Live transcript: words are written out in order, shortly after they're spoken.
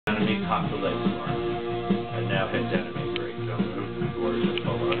Pop the legs more. And now head down and make great. Don't move. Gorgeous.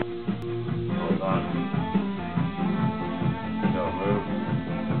 Hold on. Hold on. Don't move.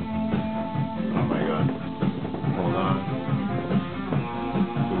 Oh my god. Hold on.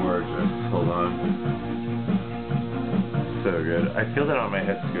 Gorgeous. Hold on. So good. I feel that on my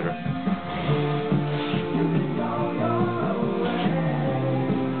head scooter.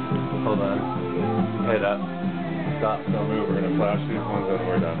 Hold on. Head up. Stop. Don't move. We're going to flash these ones and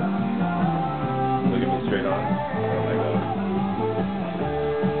we're done. Look at me straight on. Oh my god.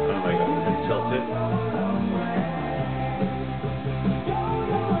 Oh my god. And tilt it.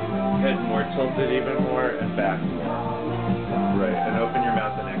 Head more tilted even more and back more. Right. And open your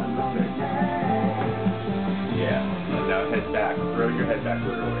mouth and exit the face. Yeah. And now head back. Throw your head back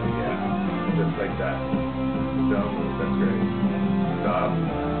literally. Yeah. Just like that. Don't move. That's great. Stop.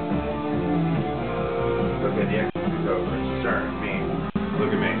 Okay, the exercise is over. Stern, me.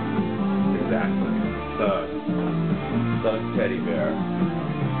 Look at me. Exactly. Thug. Thug teddy bear.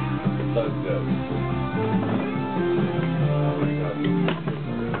 Thug ghost. Oh my god.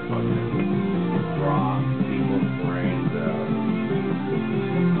 Fucking rock people's brains out.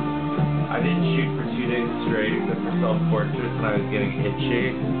 I didn't shoot for 2 days straight except for self-portraits and I was getting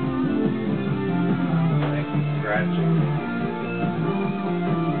itchy. Thanks for scratching.